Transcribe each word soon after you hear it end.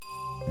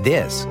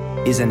This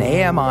is an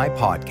AMI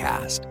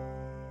podcast.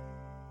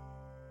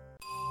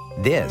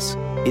 This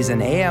is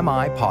an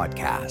AMI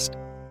podcast.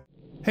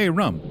 Hey,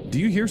 Rum, do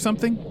you hear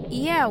something?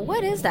 Yeah,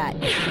 what is that?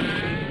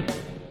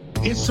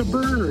 It's a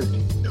bird.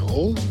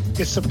 No.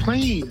 It's a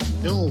plane.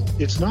 No,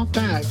 it's not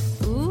that.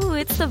 Ooh,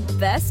 it's the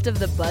best of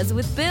the Buzz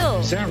with Bill.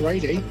 Is that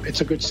right, eh?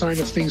 It's a good sign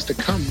of things to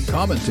come.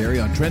 Commentary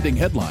on trending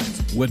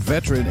headlines with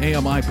veteran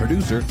AMI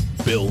producer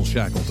Bill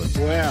Shackleton.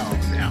 Well,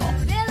 now.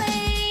 Billy!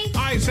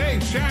 I say,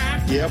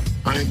 Shack! Yep,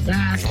 I'm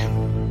back.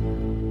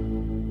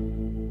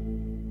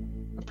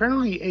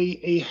 Apparently,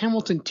 a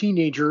Hamilton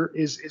teenager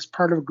is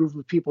part of a group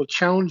of people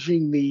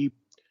challenging the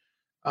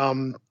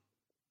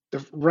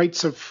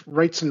Rights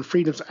and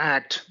Freedoms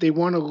Act. They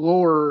want to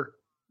lower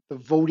the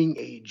voting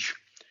age.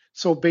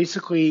 So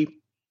basically,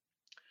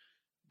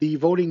 the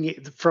voting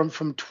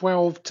from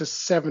 12 to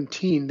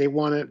 17, they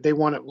want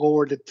it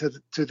lowered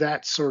to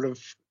that sort of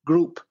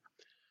group.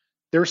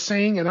 They're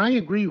saying, and I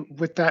agree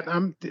with that.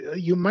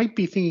 You might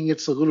be thinking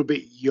it's a little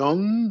bit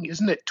young,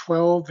 isn't it?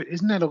 12,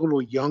 isn't that a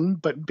little young?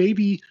 But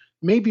maybe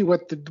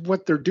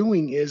what they're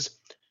doing is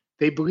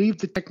they believe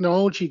the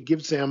technology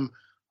gives them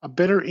a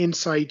better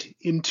insight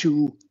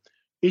into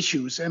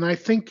issues. And I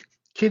think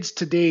kids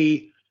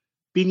today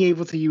being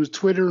able to use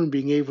Twitter and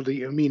being able to,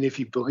 if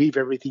you believe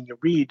everything you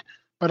read,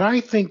 but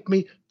I think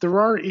there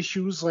are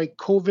issues like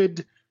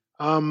COVID,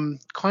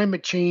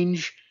 climate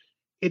change.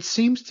 It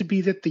seems to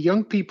be that the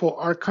young people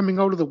are coming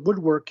out of the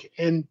woodwork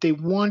and they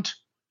want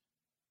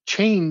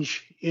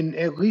change in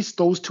at least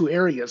those two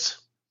areas.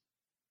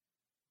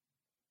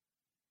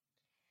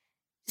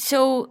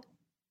 So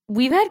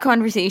we've had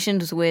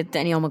conversations with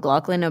Danielle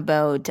McLaughlin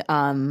about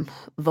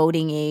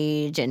voting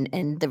age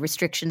and the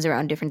restrictions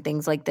around different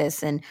things like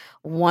this, and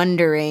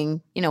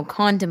wondering,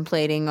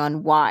 contemplating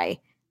on why.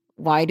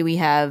 Why do we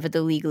have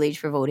the legal age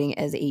for voting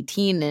as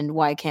 18, and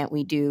why can't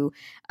we do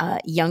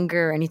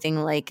younger or anything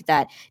like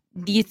that?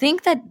 Do you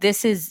think that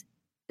this is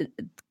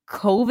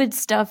COVID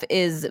stuff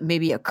is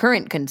maybe a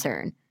current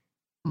concern,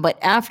 but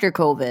after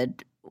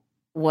COVID,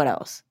 what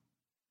else?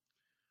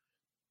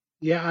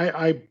 Yeah,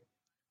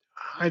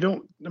 I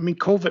don't.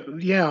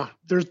 COVID. Yeah,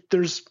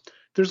 there's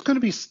going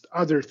to be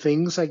other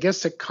things, I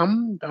guess, that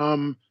come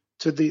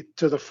to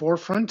the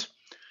forefront,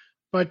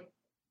 but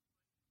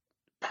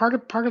part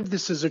of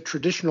this is a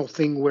traditional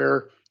thing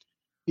where,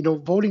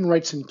 voting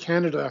rights in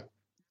Canada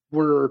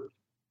were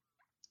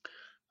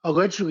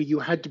allegedly you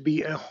had to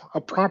be a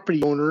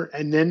property owner,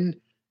 and then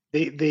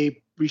they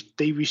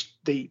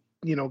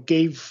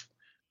gave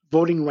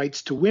voting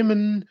rights to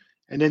women,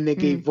 and then they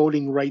gave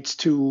voting rights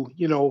to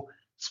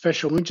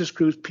special interest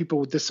groups, people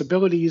with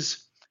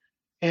disabilities.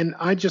 And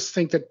I just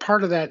think that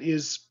part of that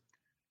is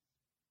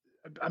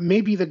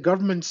maybe the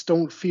governments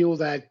don't feel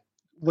that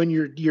when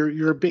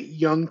you're a bit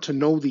young to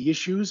know the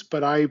issues,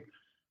 but and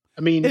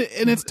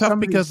it's tough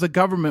because the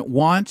government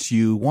wants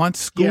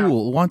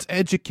school, wants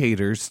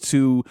educators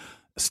to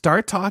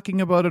start talking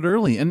about it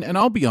early. And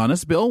I'll be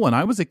honest, Bill, when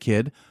I was a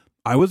kid,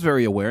 I was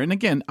very aware. And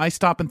again, I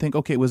stop and think,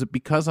 okay, was it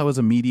because I was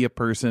a media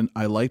person?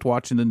 I liked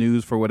watching the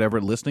news for whatever,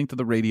 listening to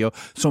the radio.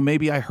 So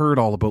maybe I heard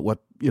all about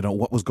what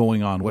was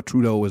going on, what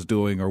Trudeau was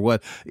doing, or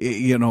what,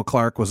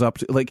 Clark was up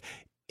to.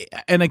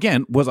 And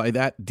again, was I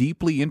that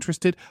deeply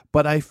interested?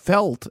 But I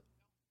felt,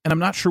 and I'm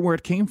not sure where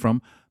it came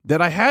from,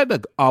 that I had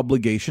an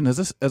obligation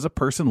as a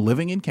person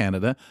living in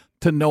Canada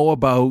to know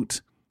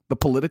about the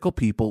political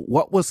people,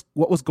 what was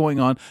going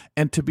on,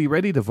 and to be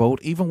ready to vote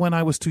even when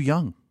I was too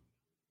young.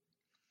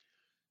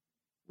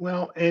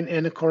 Well,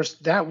 and of course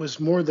that was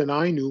more than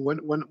I knew.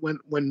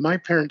 When my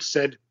parents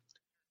said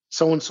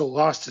so and so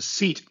lost his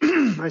seat,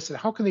 I said,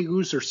 how can they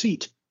lose their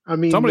seat?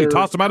 Somebody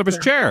tossed him out of his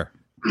chair.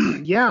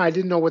 Yeah, I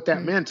didn't know what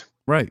that meant.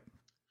 Right.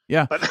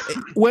 Yeah. But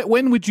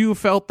when would you have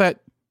felt that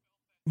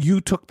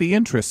you took the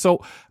interest?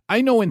 So I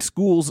know in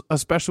schools,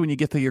 especially when you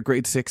get to your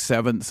grade 6,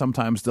 7,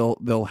 sometimes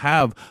they'll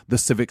have the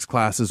civics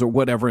classes or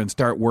whatever and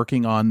start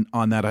working on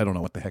that. I don't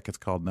know what the heck it's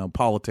called now,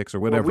 politics or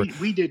whatever. Well,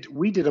 we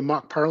did a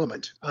mock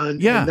parliament,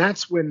 and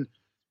that's when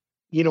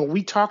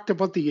we talked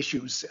about the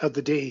issues of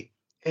the day,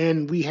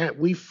 and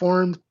we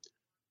formed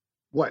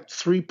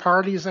 3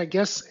 parties, I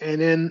guess, and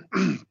then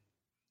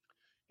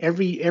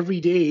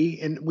every day,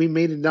 and we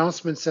made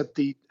announcements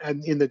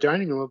in the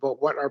dining room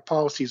about what our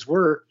policies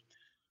were.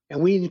 And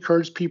we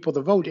encouraged people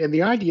to vote. And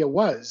the idea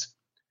was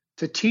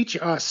to teach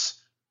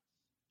us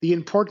the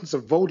importance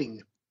of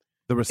voting.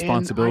 The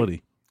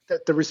responsibility.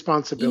 The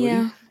responsibility.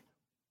 Yeah.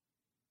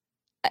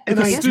 And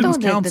I guess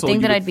the thing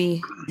that I'd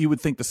be... You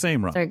would think the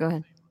same, Rob. Sorry, go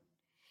ahead.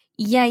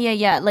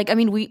 Yeah.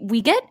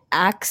 We get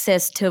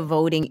access to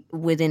voting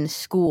within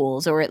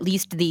schools, or at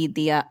least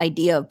the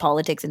idea of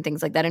politics and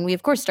things like that. And we,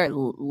 of course, start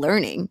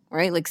learning,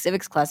 right? Like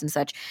civics class and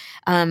such.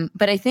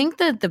 But I think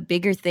that the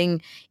bigger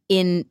thing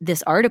in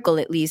this article,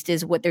 at least,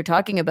 is what they're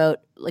talking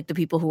about, like the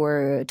people who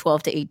are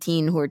 12 to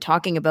 18 who are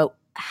talking about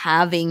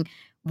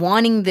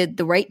wanting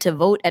the right to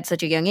vote at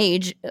such a young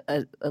age,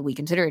 we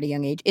consider it a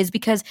young age, is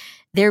because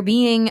they're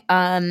being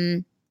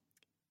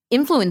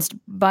influenced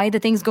by the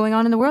things going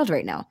on in the world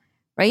right now.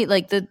 right?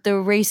 Like the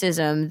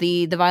racism,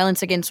 the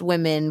violence against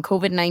women,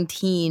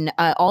 COVID-19,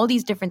 all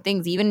these different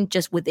things, even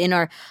just within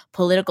our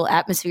political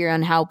atmosphere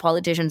on how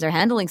politicians are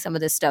handling some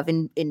of this stuff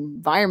in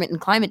environment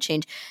and climate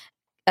change.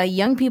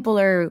 Young people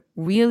are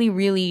really,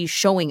 really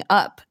showing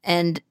up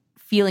and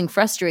feeling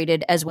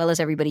frustrated as well as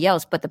everybody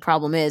else. But the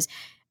problem is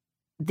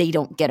they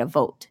don't get a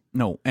vote.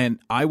 No, and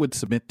I would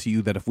submit to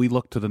you that if we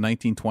look to the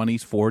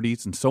 1920s,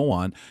 40s, and so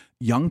on,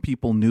 young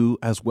people knew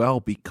as well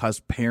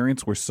because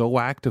parents were so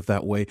active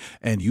that way,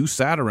 and you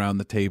sat around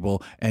the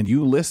table and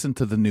you listened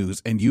to the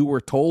news and you were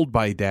told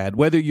by dad,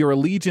 whether your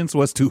allegiance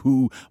was to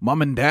who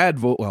mom and dad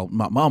vote, well,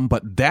 not mom,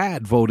 but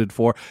dad voted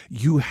for,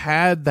 you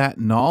had that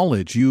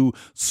knowledge. You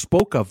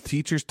spoke of,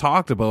 teachers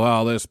talked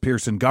about, oh, this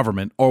Pearson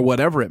government or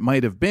whatever it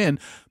might have been.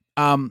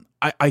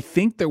 I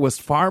think there was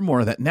far more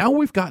of that. Now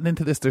we've gotten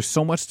into this. There's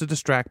so much to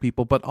distract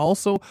people, but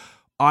also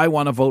I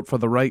want to vote for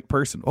the right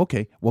person.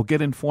 Okay, well,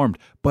 get informed,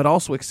 but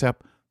also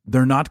accept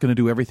they're not going to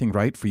do everything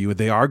right for you.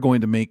 They are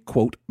going to make,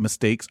 quote,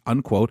 mistakes,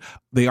 unquote.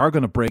 They are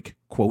going to break,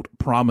 quote,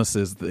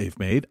 promises they've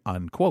made,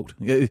 unquote.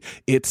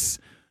 It's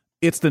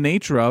the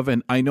nature of,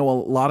 and I know a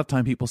lot of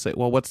time people say,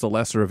 well, what's the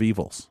lesser of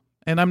evils?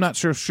 And I'm not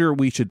sure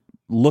we should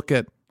look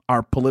at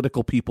our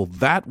political people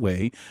that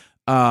way.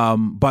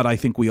 But I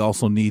think we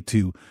also need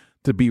to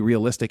be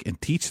realistic and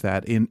teach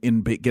that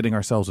in getting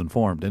ourselves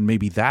informed. And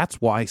maybe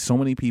that's why so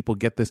many people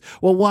get this,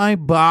 well, why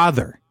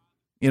bother?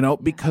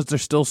 Because they're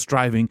still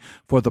striving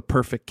for the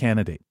perfect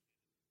candidate.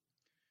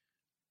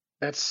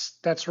 That's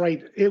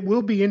right. It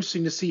will be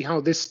interesting to see how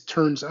this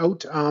turns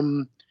out.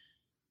 The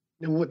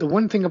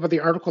one thing about the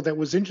article that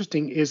was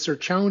interesting is they're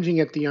challenging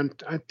at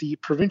the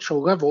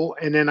provincial level,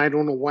 and then I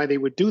don't know why they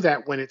would do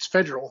that when it's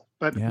federal,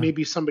 but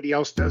maybe somebody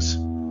else does.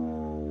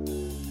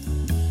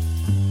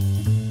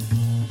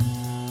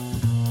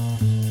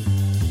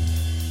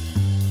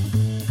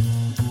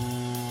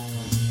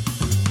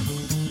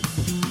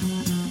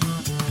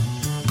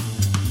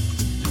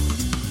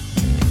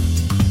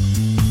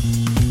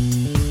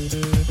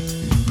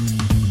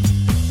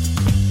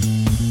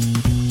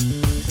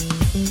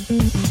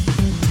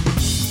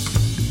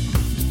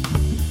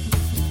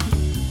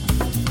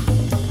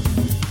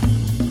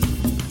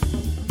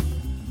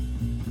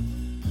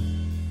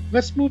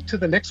 Let's move to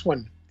the next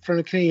one from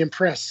the Canadian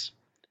Press.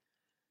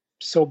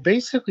 So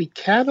basically,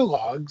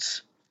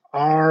 catalogs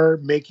are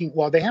making,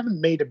 well, they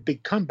haven't made a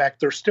big comeback.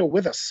 They're still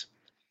with us.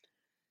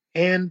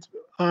 And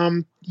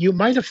you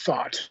might have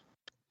thought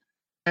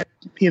that,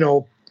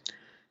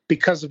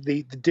 because of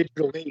the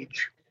digital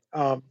age,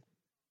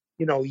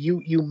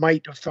 you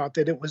might have thought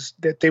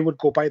that they would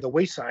go by the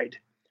wayside.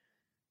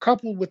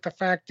 Coupled with the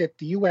fact that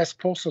the U.S.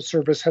 Postal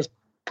Service has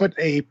put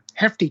a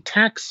hefty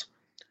tax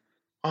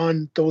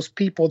on those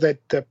people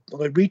the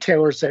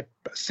retailers that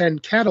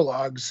send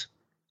catalogs,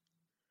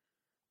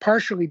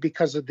 partially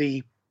because of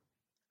they're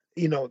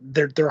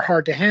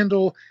hard to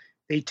handle.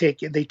 They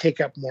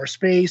take up more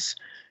space,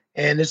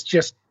 and it's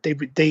just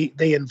they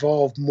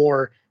involve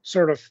more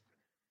sort of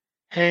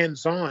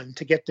hands-on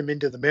to get them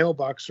into the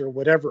mailbox or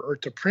whatever, or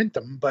to print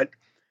them. But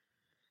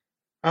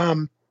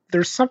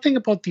there's something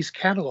about these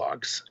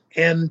catalogs,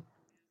 and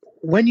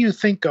when you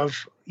think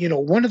of,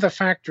 one of the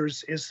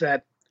factors is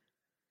that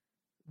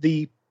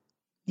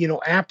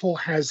Apple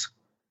has,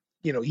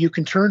 you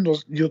can turn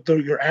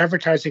your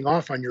advertising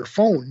off on your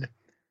phone,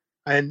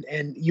 and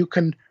you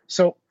can,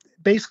 so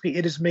basically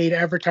it has made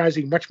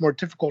advertising much more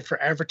difficult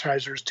for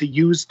advertisers to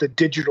use the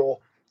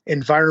digital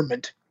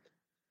environment.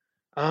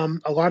 A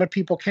lot of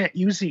people can't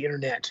use the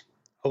internet.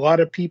 A lot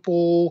of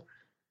people,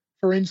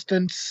 for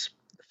instance,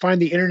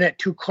 find the internet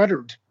too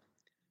cluttered.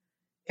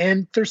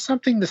 And there's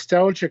something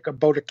nostalgic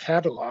about a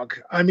catalog.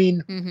 I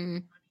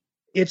mean,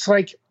 it's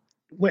like,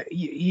 what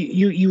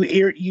you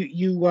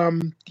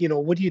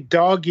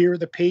dog ear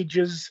the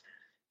pages,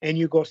 and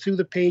you go through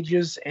the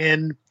pages,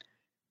 and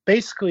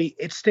basically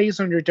it stays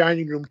on your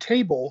dining room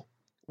table.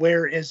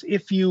 Whereas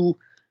if you're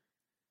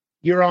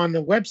on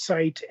the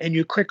website and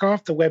you click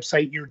off the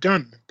website, you're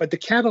done. But the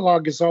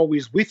catalog is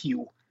always with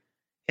you,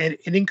 and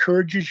it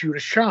encourages you to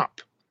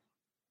shop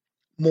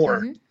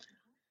more.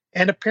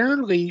 And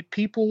apparently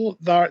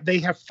they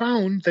have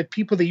found that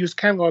people that use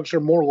catalogs are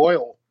more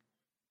loyal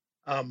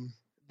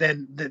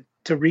than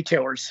to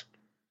retailers.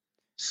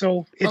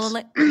 So it's,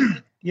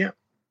 yeah.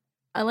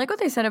 I like what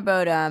they said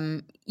about,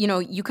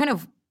 you kind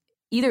of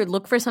either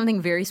look for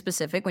something very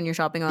specific when you're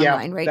shopping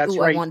online, right? That's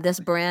right. I want this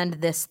brand,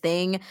 this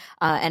thing,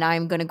 and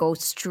I'm going to go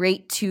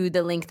straight to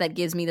the link that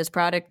gives me this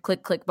product,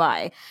 click,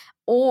 buy.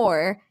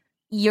 Or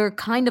you're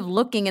kind of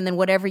looking, and then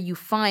whatever you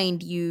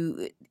find,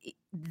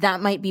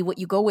 that might be what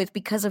you go with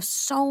because of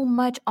so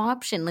much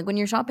option. Like when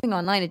you're shopping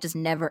online, it just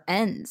never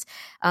ends.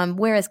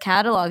 Whereas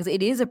catalogs,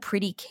 it is a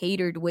pretty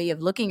catered way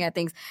of looking at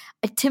things.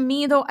 To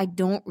me, though, I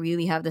don't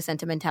really have the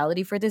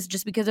sentimentality for this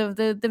just because of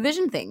the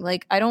vision thing.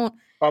 Like I don't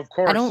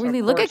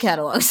really look at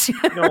catalogs.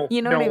 No,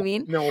 you know what I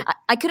mean? No.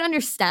 I could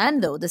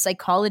understand though the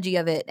psychology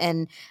of it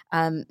and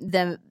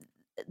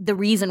the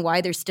reason why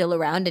they're still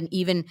around, and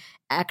even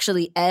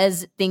actually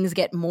as things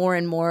get more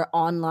and more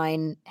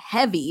online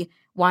heavy,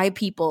 why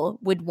people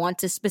would want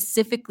to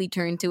specifically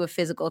turn to a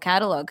physical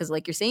catalog. Because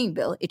like you're saying,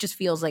 Bill, it just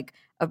feels like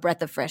a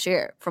breath of fresh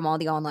air from all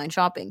the online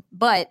shopping.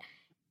 But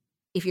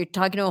if you're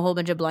talking to a whole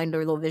bunch of blind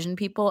or low vision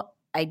people,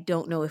 I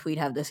don't know if we'd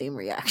have the same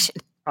reaction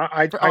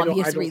for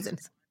obvious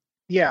reasons.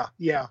 Yeah.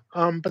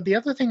 But the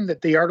other thing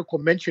that the article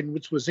mentioned,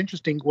 which was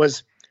interesting,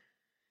 was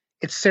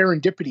it's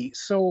serendipity.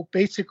 So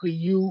basically,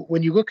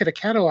 when you look at a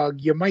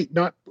catalog, you might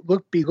not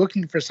be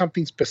looking for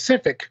something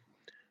specific,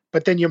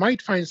 but then you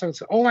might find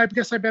something. Oh, I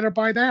guess I better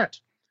buy that.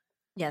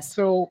 Yes.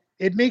 So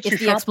it makes it's you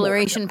the shop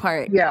exploration more.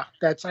 part. Yeah,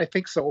 I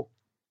think so.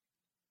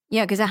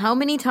 Yeah, because how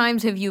many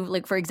times have you,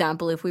 like, for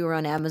example, if we were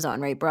on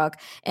Amazon, right,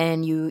 Brock,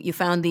 and you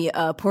found the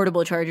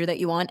portable charger that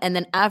you want, and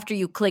then after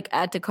you click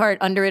add to cart,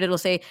 under it, it'll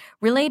say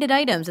related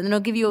items, and then it'll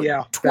give you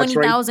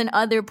 20,000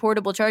 other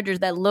portable chargers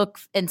that look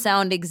and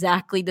sound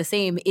exactly the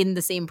same in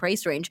the same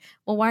price range.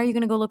 Well, why are you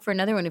going to go look for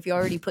another one if you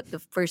already put the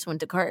first one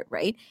to cart,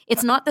 right?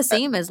 It's not the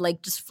same as,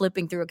 like, just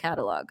flipping through a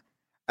catalog.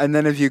 And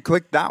then if you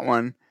click that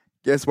one,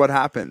 guess what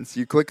happens?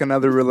 You click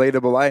another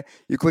relatable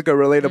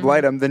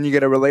item, then you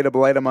get a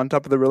relatable item on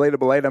top of the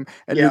relatable item,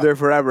 and you're there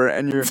forever,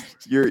 and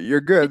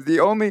you're good. The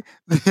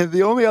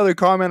only other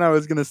comment I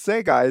was gonna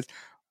say, guys,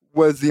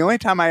 was the only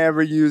time I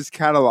ever use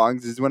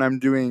catalogs is when I'm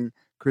doing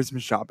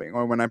Christmas shopping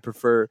or when I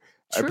prefer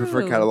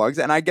catalogs,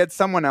 and I get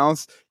someone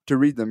else to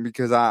read them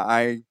because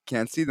I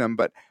can't see them,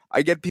 but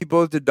I get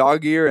people to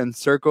dog ear and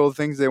circle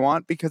things they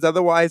want, because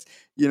otherwise,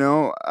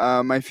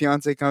 my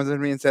fiance comes to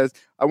me and says,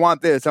 I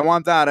want this, I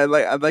want that, I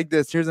like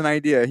this, here's an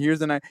idea,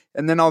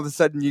 and then all of a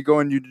sudden you go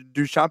and you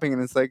do shopping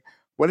and it's like,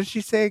 what did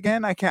she say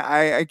again? I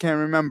can't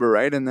remember,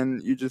 right? And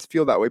then you just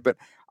feel that way. But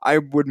I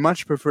would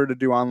much prefer to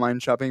do online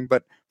shopping,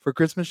 but for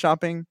Christmas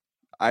shopping,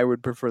 I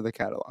would prefer the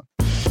catalog.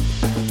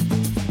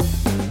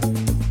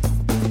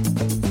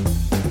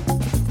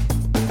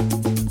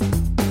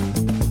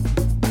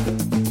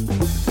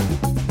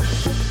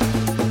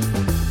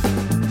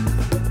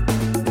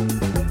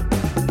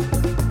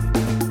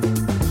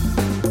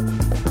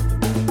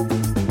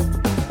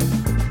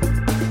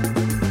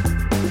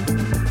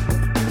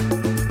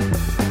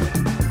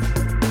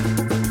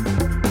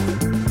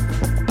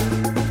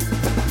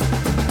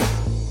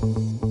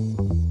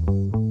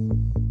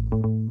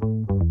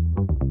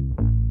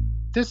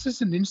 This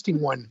is an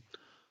interesting one.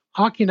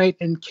 Hockey Night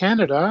in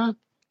Canada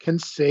can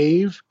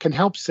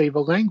help save a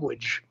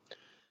language.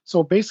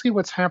 So basically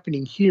what's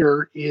happening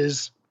here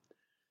is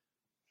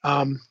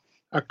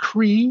a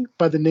Cree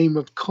by the name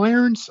of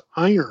Clarence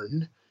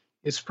Iron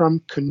is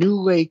from Canoe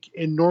Lake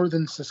in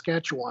northern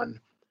Saskatchewan.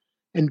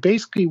 And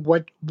basically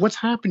what's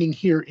happening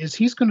here is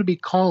he's going to be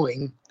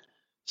calling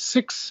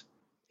 6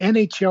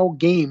 NHL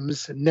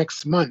games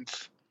next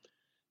month,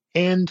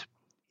 and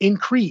in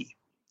Cree,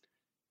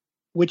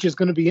 which is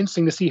going to be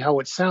interesting to see how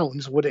it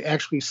sounds, what it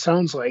actually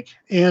sounds like.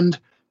 And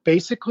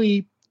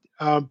basically,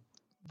 the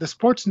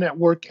Sports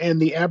Network and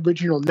the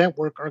Aboriginal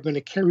Network are going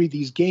to carry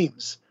these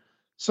games.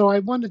 So I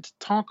wanted to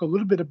talk a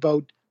little bit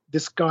about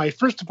this guy.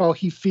 First of all,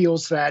 he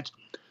feels that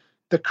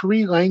the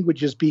Cree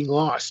language is being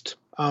lost.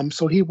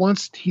 So he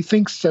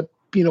thinks that,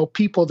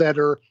 people that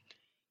are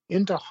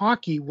into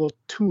hockey will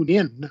tune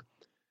in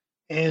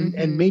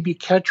and maybe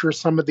capture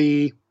some of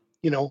the,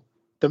 the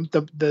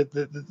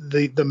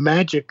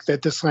magic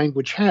that this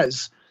language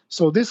has.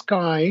 So this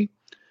guy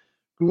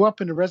grew up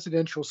in a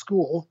residential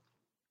school,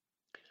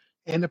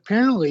 and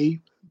apparently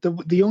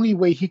the only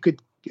way he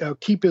could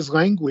keep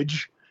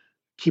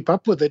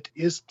up with it,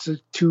 is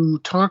to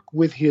talk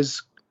with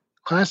his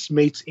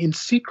classmates in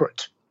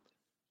secret.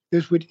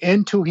 This would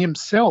end to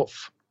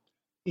himself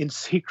in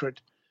secret,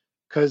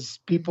 because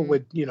people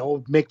would,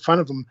 make fun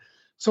of him.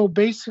 So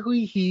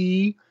basically,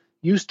 he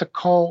used to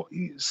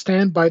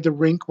stand by the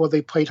rink while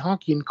they played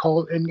hockey and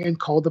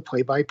call the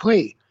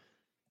play-by-play.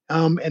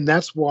 And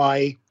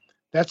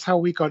that's how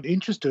we got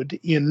interested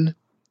in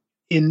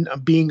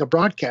being a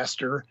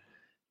broadcaster.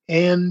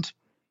 And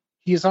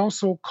he has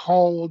also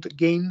called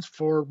games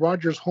for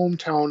Rogers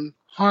Hometown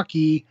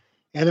Hockey.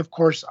 And of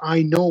course,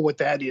 I know what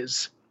that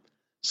is.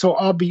 So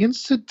I'll be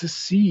interested to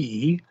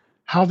see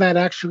how that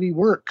actually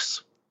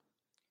works.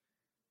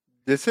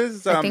 This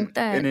is I think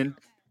that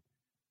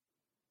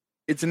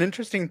it's an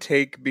interesting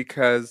take,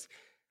 because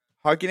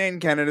Hockey Night in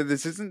Canada,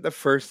 this isn't the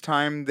first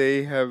time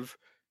they have,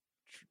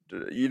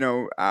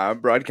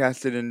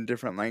 broadcasted in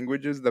different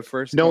languages. The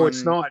first one,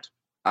 it's not.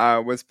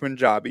 Was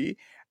Punjabi,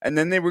 and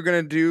then they were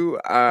going to do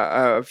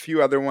a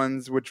few other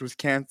ones, which was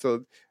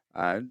canceled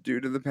due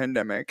to the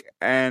pandemic,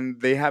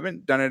 and they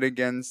haven't done it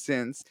again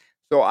since.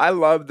 So I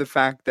love the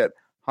fact that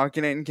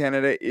Hockey Night in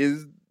Canada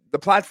is the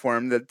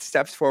platform that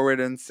steps forward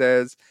and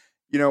says,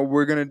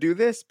 we're going to do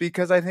this,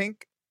 because I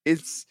think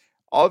it's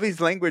all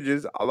these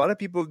languages, a lot of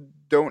people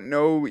don't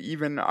know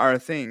even are a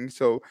thing.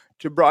 So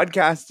to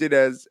broadcast it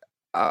as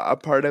a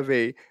part of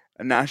a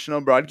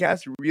national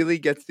broadcast really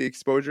gets the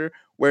exposure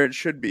where it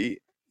should be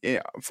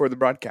for the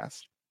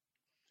broadcast.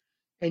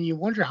 And you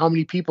wonder how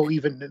many people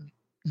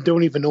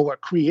don't even know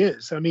what Cree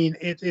is. I mean,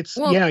 you're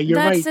right.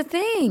 That's the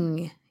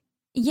thing.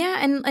 Yeah,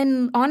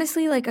 and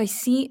honestly, like I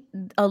see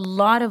a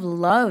lot of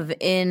love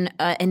in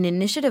an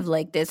initiative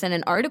like this and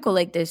an article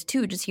like this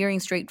too. Just hearing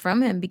straight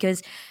from him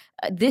because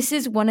this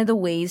is one of the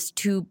ways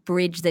to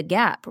bridge the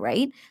gap,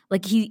 right?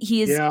 Like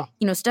he is,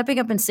 Yeah. stepping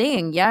up and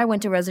saying, "Yeah, I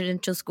went to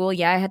residential school.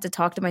 Yeah, I had to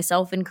talk to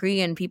myself in Cree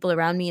and people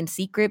around me in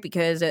secret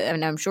because,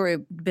 and I'm sure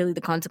Billy,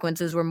 the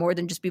consequences were more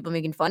than just people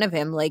making fun of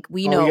him. Like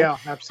we Oh know yeah,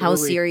 how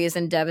absolutely. serious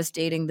and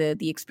devastating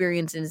the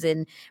experiences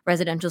in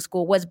residential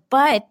school was,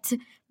 but."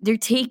 They're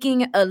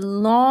taking a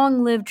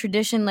long-lived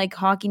tradition like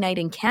Hockey Night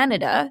in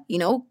Canada,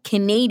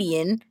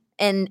 Canadian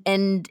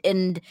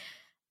and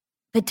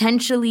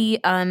potentially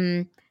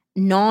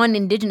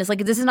non-indigenous.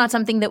 Like this is not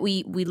something that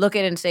we look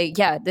at and say,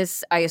 yeah,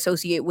 this I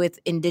associate with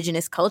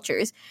indigenous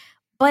cultures,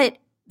 but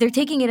they're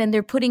taking it and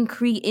they're putting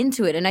Cree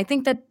into it. And I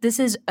think that this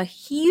is a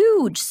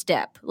huge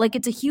step. Like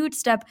it's a huge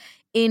step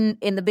in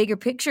the bigger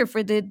picture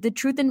for the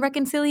truth and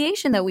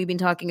reconciliation that we've been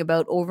talking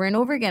about over and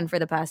over again for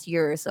the past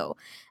year or so.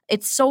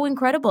 It's so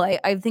incredible.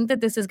 I think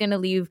that this is going to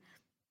leave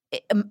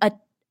a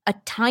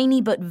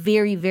tiny but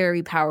very,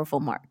 very powerful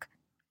mark.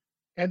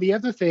 And the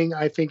other thing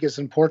I think is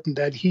important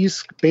that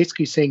he's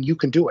basically saying you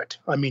can do it.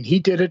 I mean, he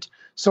did it.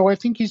 So I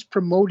think he's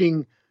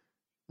promoting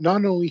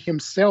not only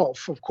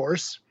himself, of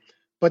course,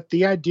 but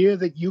the idea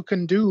that you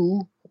can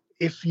do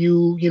if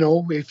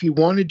if you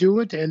want to do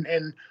it,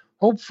 and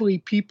hopefully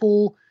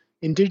people,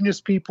 indigenous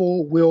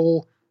people,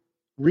 will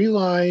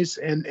realize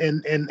and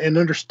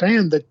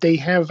understand that they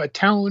have a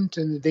talent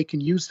and that they can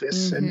use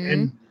this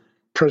and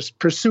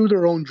pursue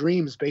their own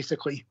dreams,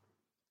 basically.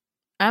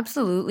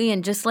 Absolutely.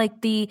 And just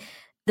like the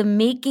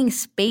making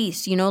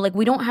space, like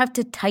we don't have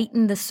to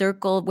tighten the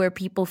circle where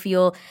people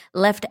feel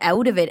left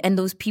out of it, and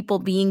those people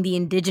being the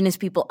indigenous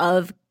people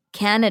of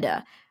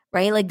Canada,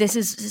 right? Like this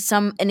is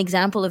an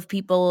example of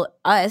people,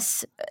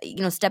 us,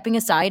 stepping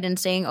aside and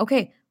saying,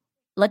 okay,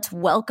 let's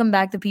welcome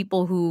back the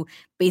people who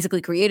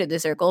basically created the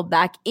circle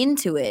back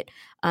into it.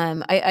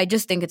 I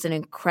just think it's an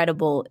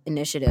incredible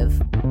initiative.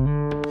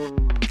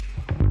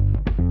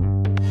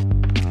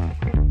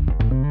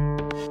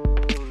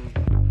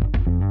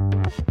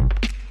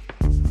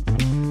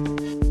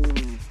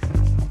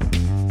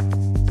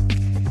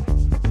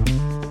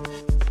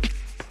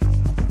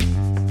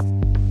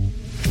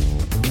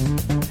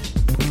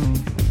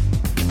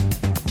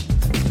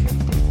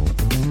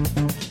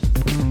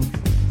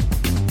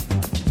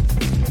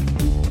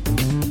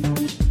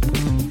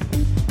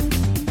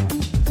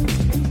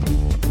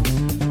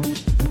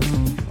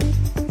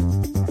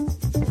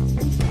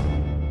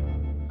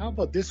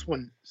 This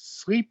one,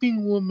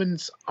 sleeping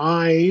woman's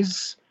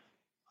eyes,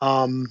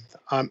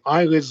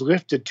 eyelids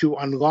lifted to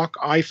unlock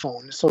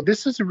iPhone. So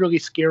this is a really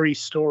scary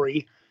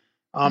story.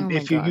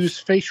 If you use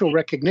facial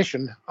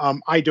recognition,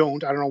 I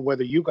don't know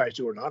whether you guys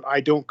do or not.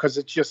 I don't, because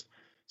it's just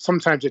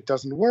sometimes it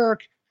doesn't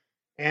work.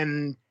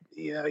 And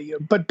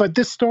but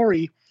this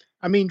story,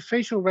 I mean,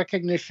 facial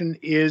recognition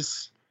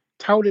is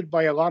touted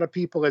by a lot of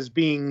people as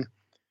being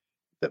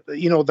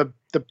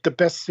the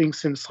best thing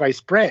since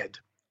sliced bread.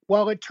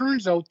 Well, it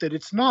turns out that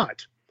it's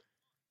not.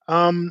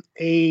 In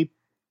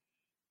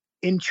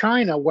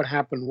China, what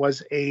happened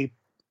was a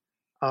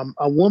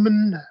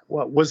woman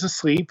was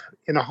asleep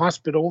in a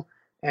hospital,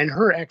 and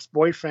her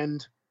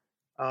ex-boyfriend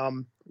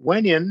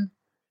went in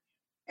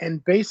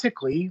and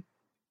basically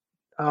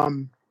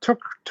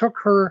took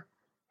her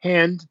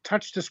hand,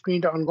 touched the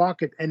screen to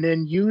unlock it, and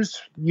then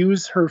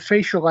use her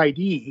facial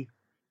ID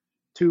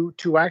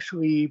to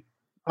actually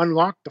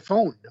unlock the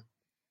phone.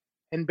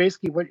 And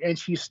basically,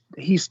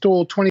 he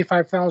stole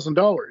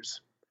 $25,000.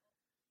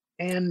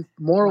 And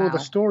moral of the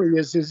story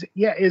is this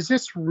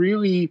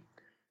really?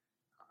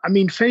 I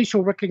mean,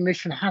 facial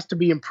recognition has to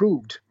be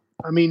improved.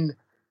 I mean,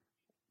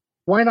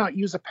 why not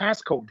use a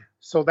passcode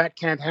so that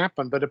can't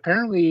happen? But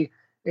apparently,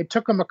 it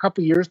took them a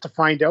couple of years to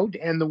find out,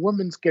 and the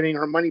woman's getting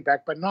her money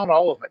back, but not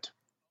all of it.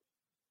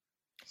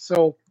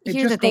 So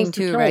here's the thing,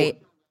 too, right?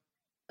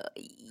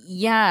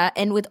 Yeah,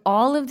 and with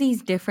all of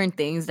these different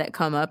things that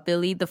come up,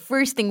 Billy, the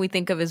first thing we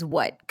think of is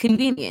what?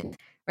 Convenient,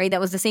 right? That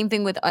was the same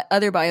thing with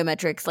other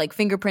biometrics like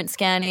fingerprint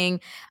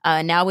scanning,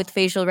 now with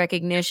facial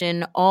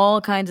recognition,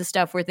 all kinds of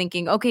stuff. We're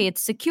thinking, okay,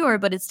 it's secure,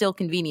 but it's still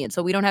convenient.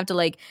 So we don't have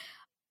to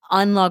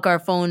unlock our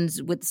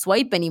phones with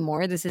swipe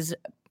anymore. This is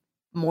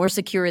more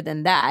secure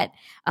than that.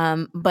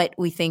 But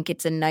we think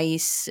it's a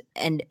nice,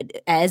 and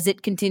as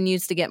it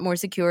continues to get more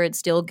secure, it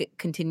still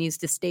continues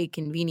to stay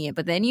convenient.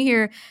 But then you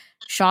hear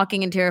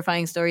shocking and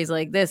terrifying stories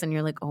like this, and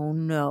you're like, oh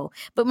no.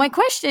 But my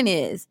question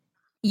is,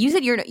 you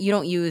said you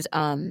don't use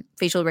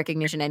facial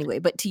recognition anyway,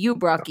 but to you,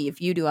 Brocky,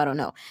 if you do, I don't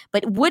know.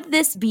 But would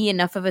this be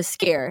enough of a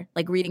scare,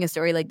 like reading a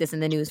story like this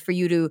in the news, for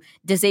you to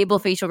disable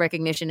facial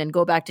recognition and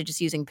go back to just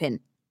using PIN?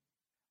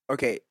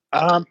 Okay.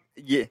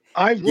 Yeah.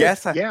 I would.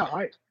 Yes.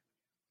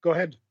 Go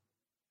ahead.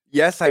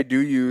 Yes, I do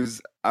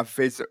use a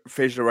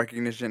facial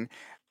recognition.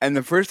 And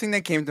the first thing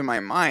that came to my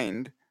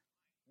mind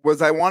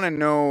was I want to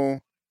know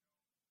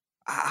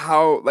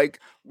how,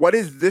 what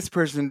is this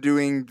person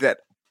doing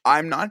that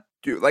I'm not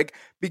do, like,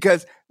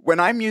 because when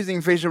I'm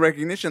using facial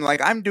recognition,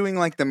 like, I'm doing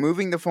like the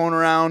moving the phone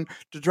around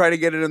to try to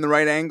get it in the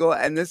right angle,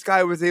 and this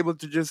guy was able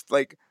to just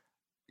like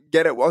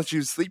get it while she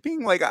was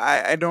sleeping. Like,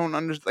 I don't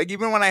understand. Like,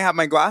 even when I have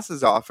my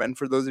glasses off, and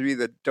for those of you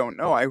that don't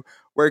know, I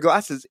wear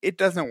glasses, it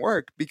doesn't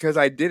work because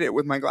I did it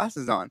with my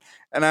glasses on.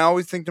 And I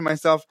always think to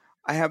myself,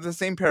 I have the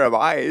same pair of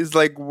eyes.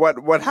 Like,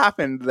 what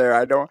happened there?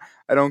 I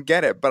don't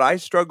get it. But I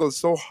struggle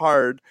so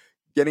hard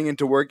getting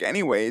into work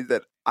anyway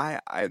that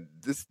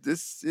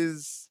this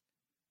is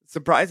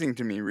surprising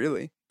to me,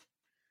 really.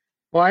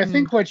 Well, I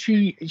think what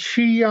she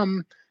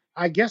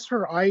I guess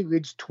her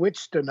eyelids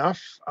twitched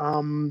enough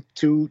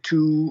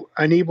to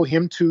enable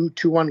him to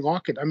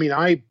unlock it. I mean,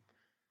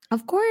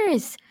 Of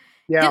course.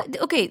 yeah.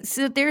 Okay,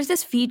 so there's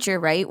this feature,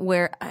 right,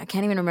 where I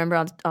can't even remember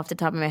off the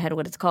top of my head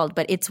what it's called,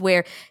 but it's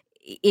where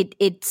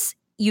it's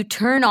you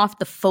turn off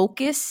the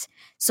focus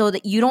so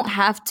that you don't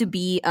have to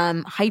be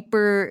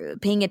hyper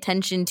paying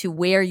attention to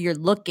where you're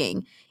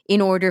looking in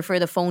order for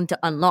the phone to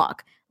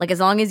unlock. Like, as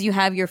long as you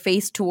have your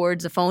face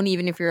towards the phone,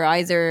 even if your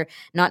eyes are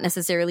not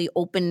necessarily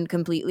open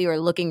completely or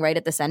looking right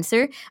at the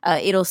sensor,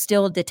 it'll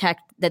still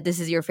detect that this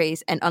is your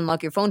face and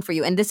unlock your phone for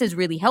you. And this is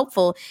really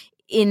helpful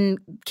in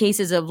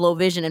cases of low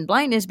vision and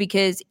blindness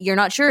because you're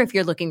not sure if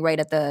you're looking right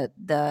at the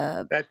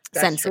That's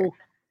sensor. true.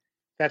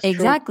 That's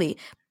Exactly.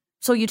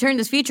 So you turn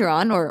this feature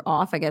on or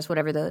off, I guess,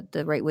 whatever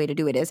the right way to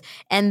do it is.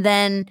 And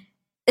then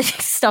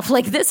stuff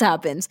like this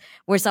happens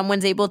where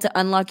someone's able to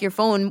unlock your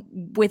phone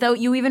without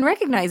you even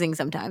recognizing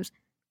sometimes.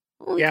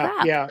 Holy true.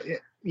 crap.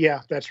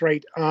 Yeah, that's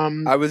right.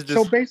 I was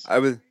just,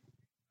 so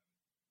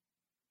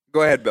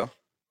go ahead, Bill.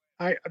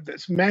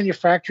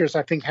 Manufacturers,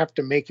 I think, have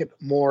to make it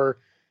more.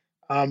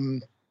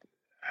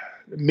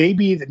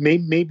 Maybe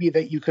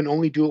that you can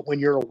only do it when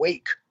you're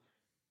awake.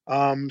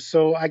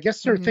 So I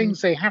guess there are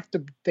things they have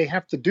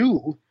to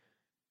do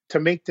to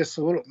make this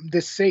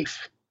this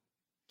safe.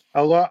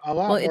 A lot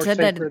more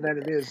safer than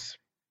it is.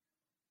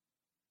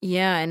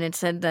 Yeah, and it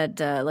said that,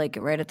 like,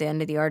 right at the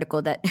end of the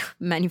article, that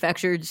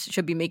manufacturers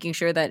should be making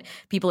sure that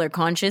people are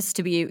conscious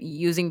to be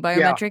using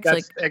biometrics. Yeah,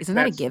 like, isn't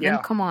that a given?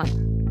 Yeah. Come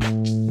on.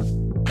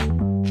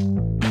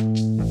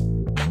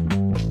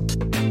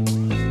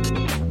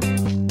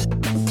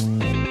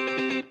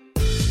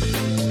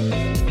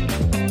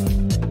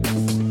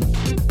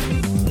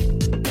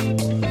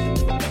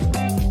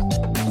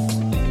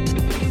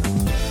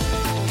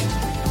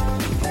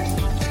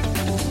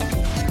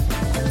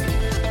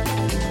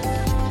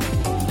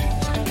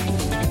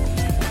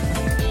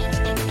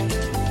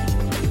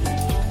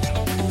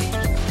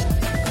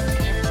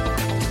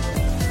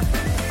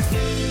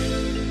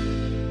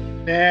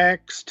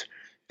 Next,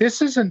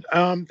 this isn't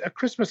a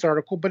Christmas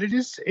article, but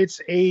it's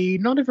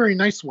not a very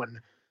nice one.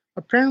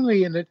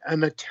 Apparently, an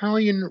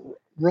Italian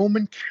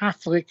Roman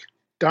Catholic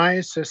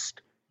diocese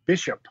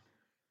bishop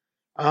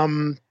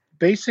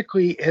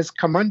basically has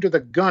come under the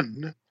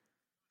gun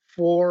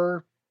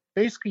for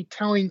basically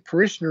telling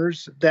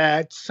parishioners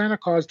that Santa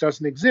Claus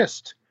doesn't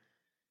exist.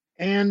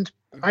 And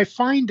I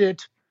find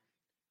it,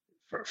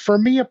 for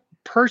me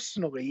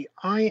personally,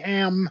 I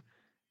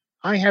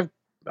have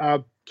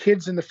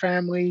kids in the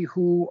family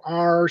who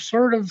are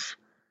sort of,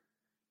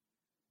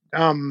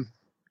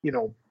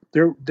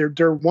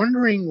 they're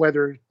wondering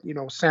whether,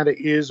 Santa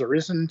is or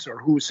isn't, or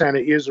who Santa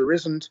is or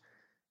isn't.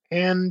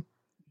 And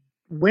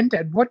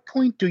at what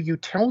point do you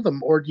tell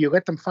them, or do you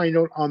let them find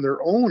out on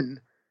their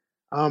own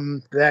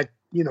that,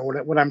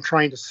 what I'm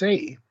trying to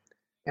say?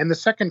 And the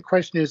second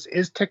question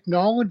is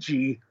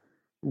technology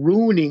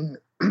ruining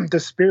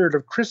the spirit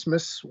of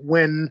Christmas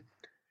when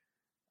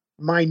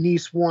my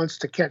niece wants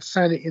to catch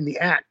Santa in the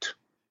act?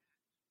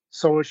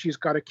 So she's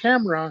got a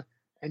camera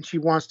and she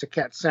wants to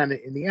catch Santa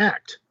in the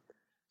act.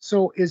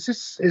 So is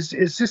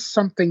this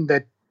something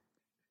that,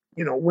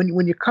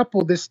 when you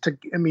couple this to,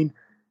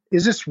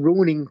 is this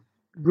ruining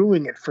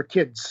it for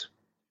kids?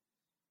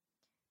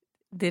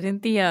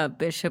 Didn't the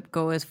bishop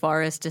go as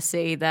far as to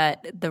say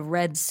that the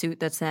red suit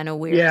that Santa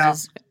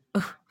wears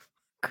is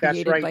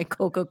created by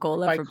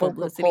Coca-Cola for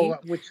publicity?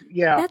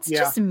 That's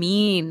just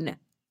mean.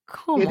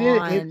 Come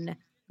on.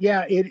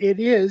 It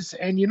is.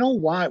 And you know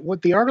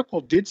what the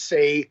article did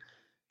say,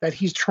 that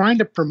he's trying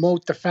to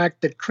promote the fact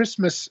that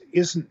Christmas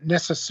isn't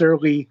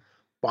necessarily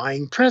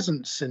buying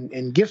presents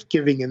and gift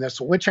giving and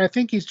this, which I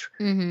think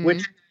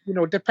which,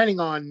 depending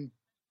on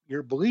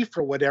your belief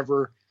or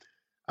whatever,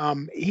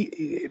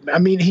 he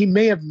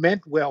may have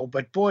meant well,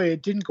 but boy,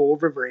 it didn't go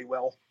over very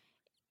well.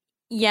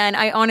 Yeah, and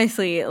I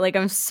honestly,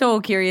 I'm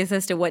so curious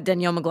as to what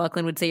Danielle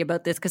McLaughlin would say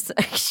about this, because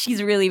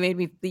she's really made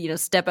me,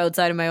 step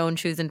outside of my own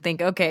shoes and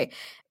think, okay,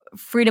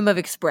 freedom of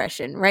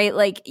expression, right?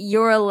 Like,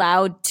 you're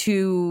allowed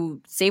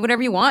to say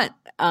whatever you want,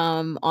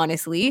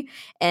 honestly,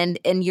 and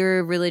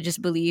your religious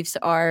beliefs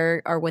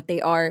are what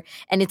they are,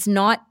 and it's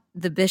not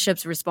the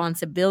bishop's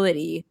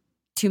responsibility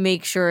to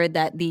make sure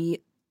that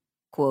the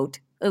quote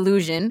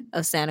illusion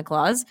of Santa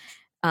Claus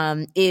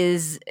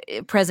is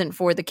present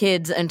for the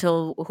kids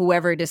until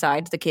whoever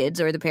decides, the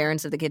kids or the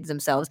parents of the kids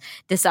themselves,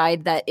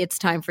 decide that it's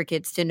time for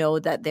kids to know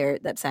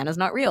that Santa's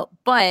not real.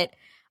 But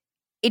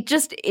it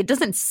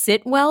doesn't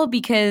sit well,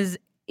 because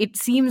it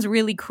seems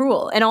really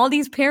cruel. And all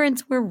these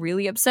parents were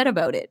really upset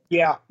about it.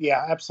 Yeah,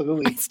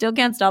 absolutely. I still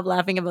can't stop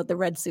laughing about the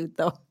red suit,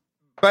 though.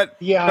 But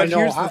I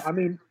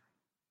know.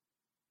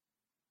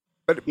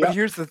 But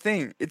here's the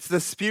thing: it's the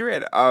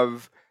spirit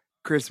of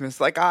Christmas.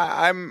 Like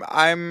I'm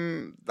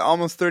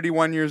almost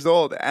 31 years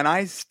old, and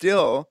I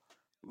still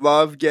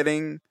love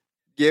getting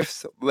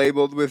gifts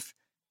labeled with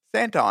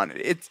Santa on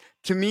it.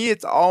 To me,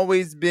 it's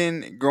always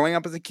been, growing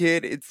up as a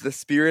kid, it's the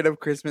spirit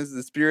of Christmas,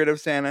 the spirit of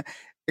Santa,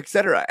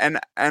 etc. And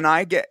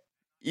I get,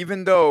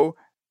 even though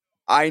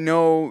I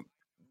know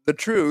the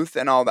truth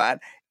and all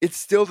that, it's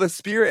still the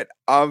spirit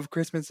of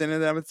Christmas in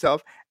and of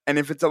itself. And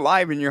if it's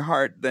alive in your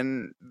heart,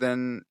 then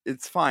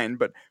it's fine.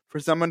 But for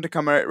someone to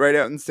come right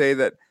out and say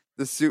that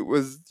the suit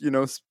was,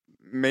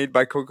 made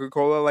by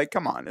Coca-Cola, like,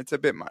 come on, it's a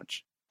bit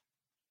much.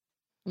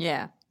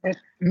 Yeah.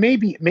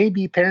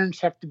 Maybe parents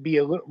have to be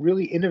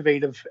really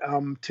innovative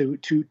to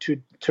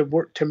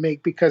work to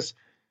make, because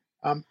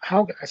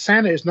how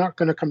Santa is not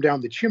going to come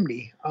down the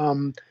chimney.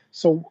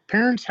 So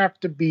parents have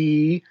to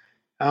be.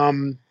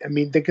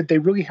 They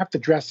really have to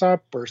dress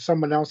up, or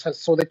someone else has,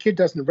 so the kid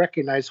doesn't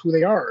recognize who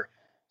they are.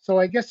 So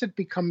I guess it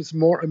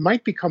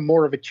might become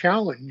more of a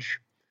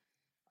challenge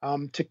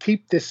to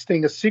keep this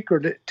thing a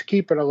secret, to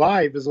keep it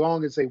alive as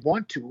long as they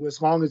want to,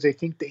 as long as they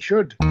think they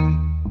should.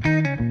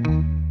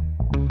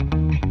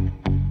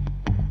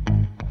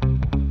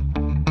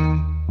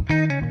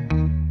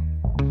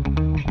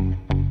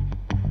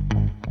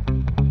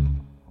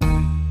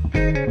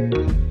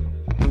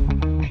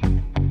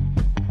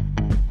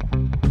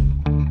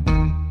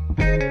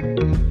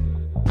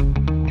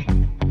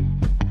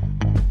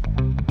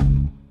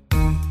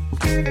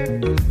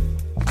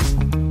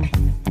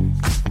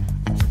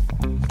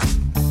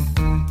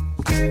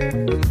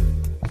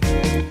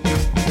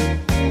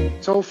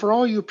 So for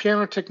all you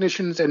piano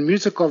technicians and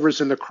music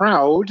lovers in the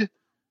crowd,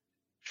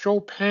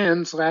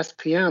 Chopin's Last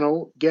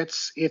Piano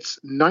gets its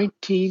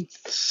 19th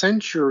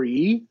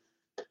century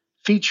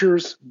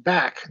features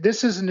back.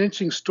 This is an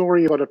interesting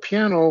story about a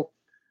piano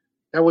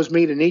that was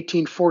made in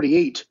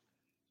 1848.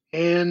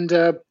 And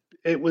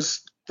it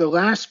was the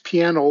last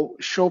piano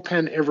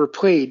Chopin ever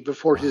played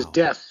before his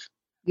death.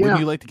 Yeah. Would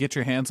you like to get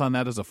your hands on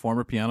that as a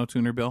former piano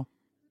tuner, Bill?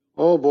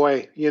 Oh,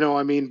 boy.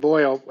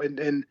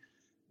 And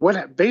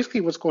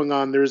what's going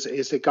on there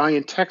is a guy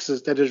in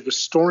Texas that is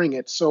restoring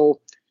it.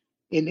 So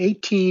in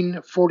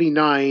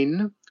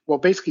 1849,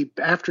 basically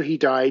after he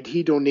died,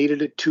 he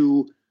donated it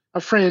to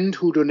a friend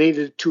who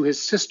donated it to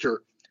his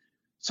sister.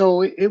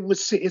 So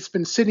it's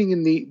been sitting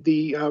in the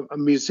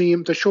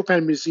museum, the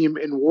Chopin Museum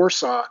in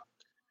Warsaw.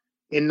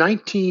 In the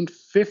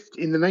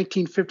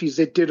 1950s,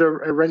 they did a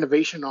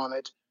renovation on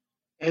it.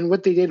 And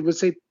what they did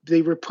was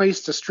they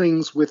replaced the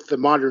strings with the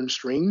modern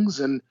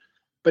strings,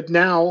 but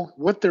now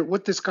what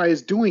this guy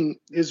is doing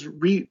is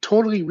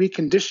totally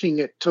reconditioning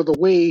it to the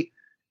way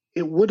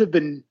it would have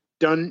been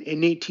done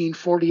in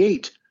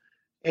 1848.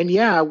 And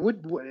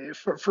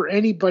for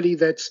anybody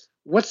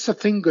what's the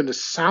thing going to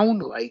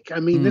sound like? I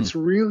mean, it's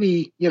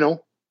really,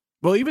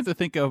 Well, even to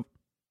think of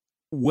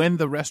when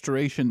the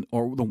restoration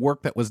or the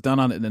work that was done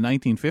on it in the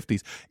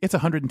 1950s, it's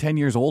 110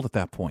 years old at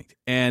that point.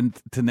 And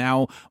to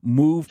now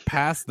move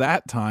past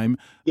that time,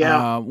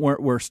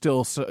 we're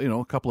still,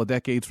 a couple of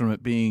decades from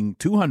it being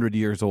 200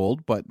 years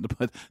old, but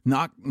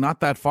not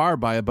that far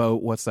by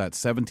about,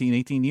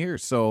 18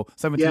 years. So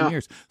 17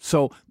 years.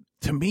 So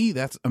to me,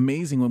 that's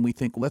amazing when we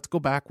think, let's go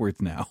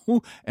backwards now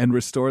and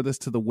restore this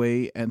to the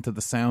way and to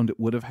the sound it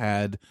would have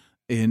had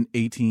in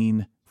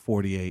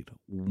 1848.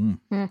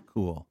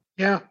 Cool.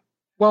 Yeah.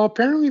 Well,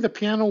 apparently the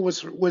piano was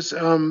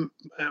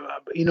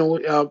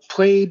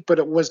played, but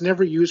it was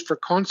never used for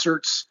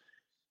concerts.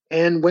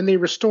 And when they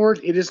restored,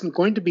 it isn't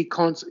going to be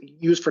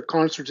used for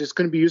concerts. It's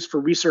going to be used for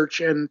research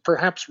and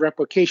perhaps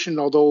replication,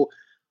 although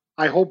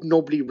I hope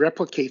nobody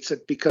replicates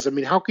it, because,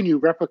 how can you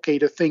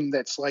replicate a thing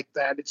that's like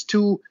that? It's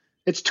too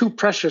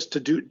precious to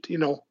do,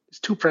 it's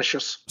too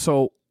precious.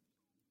 So,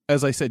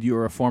 as I said, you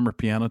were a former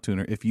piano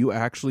tuner. If you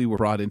actually were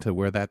brought into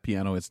where that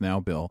piano is now,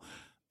 Bill,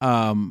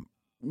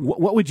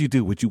 what would you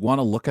do? Would you want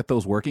to look at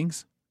those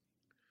workings?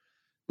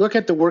 Look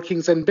at the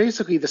workings and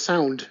basically the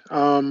sound.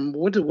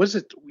 What was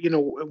it?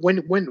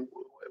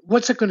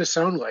 What's it going to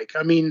sound like?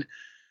 Putting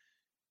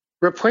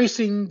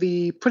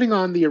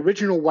on the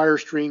original wire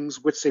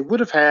strings, which they would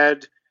have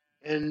had,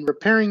 and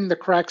repairing the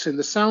cracks in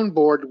the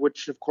soundboard,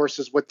 which of course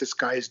is what this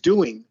guy is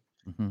doing.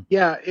 Mm-hmm.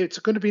 Yeah, it's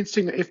going to be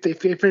interesting if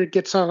it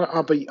gets on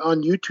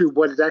YouTube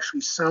what it actually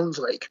sounds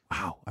like.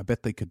 Wow, I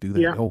bet they could do that.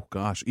 Yeah. Oh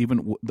gosh,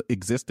 even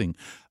existing.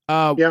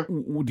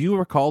 Do you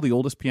recall the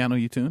oldest piano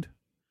you tuned?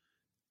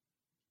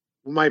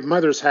 My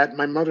mother had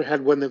one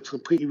that was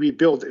completely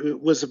rebuilt.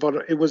 It was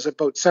about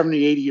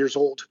 70, 80 years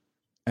old.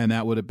 And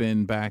that would have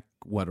been back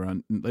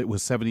it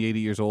was 70, 80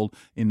 years old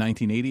in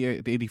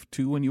 1980,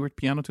 82 when you were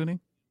piano tuning?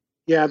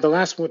 Yeah, the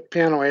last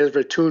piano I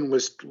ever tuned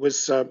was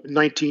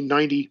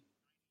 1990.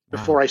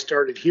 Before I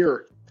started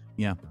here.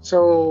 Yeah.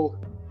 So,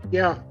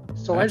 yeah.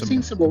 So I've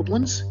seen some old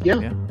ones.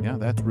 Yeah,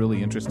 that's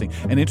really interesting.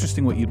 And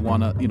interesting what you'd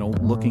want to,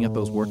 looking at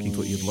those workings,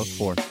 what you'd look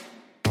for.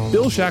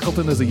 Bill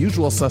Shackleton is a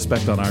usual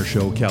suspect on our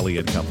show, Kelly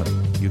and Company.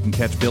 You can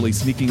catch Billy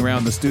sneaking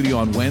around the studio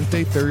on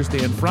Wednesday,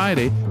 Thursday, and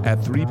Friday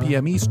at 3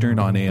 p.m. Eastern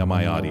on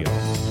AMI Audio.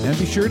 And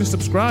be sure to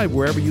subscribe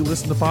wherever you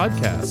listen to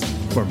podcasts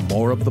for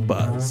more of the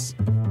buzz.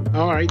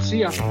 All right, see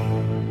ya.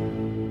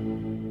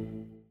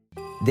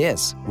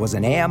 This was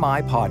an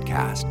AMI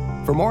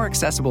podcast. For more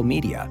accessible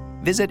media,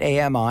 visit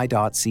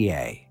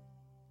ami.ca.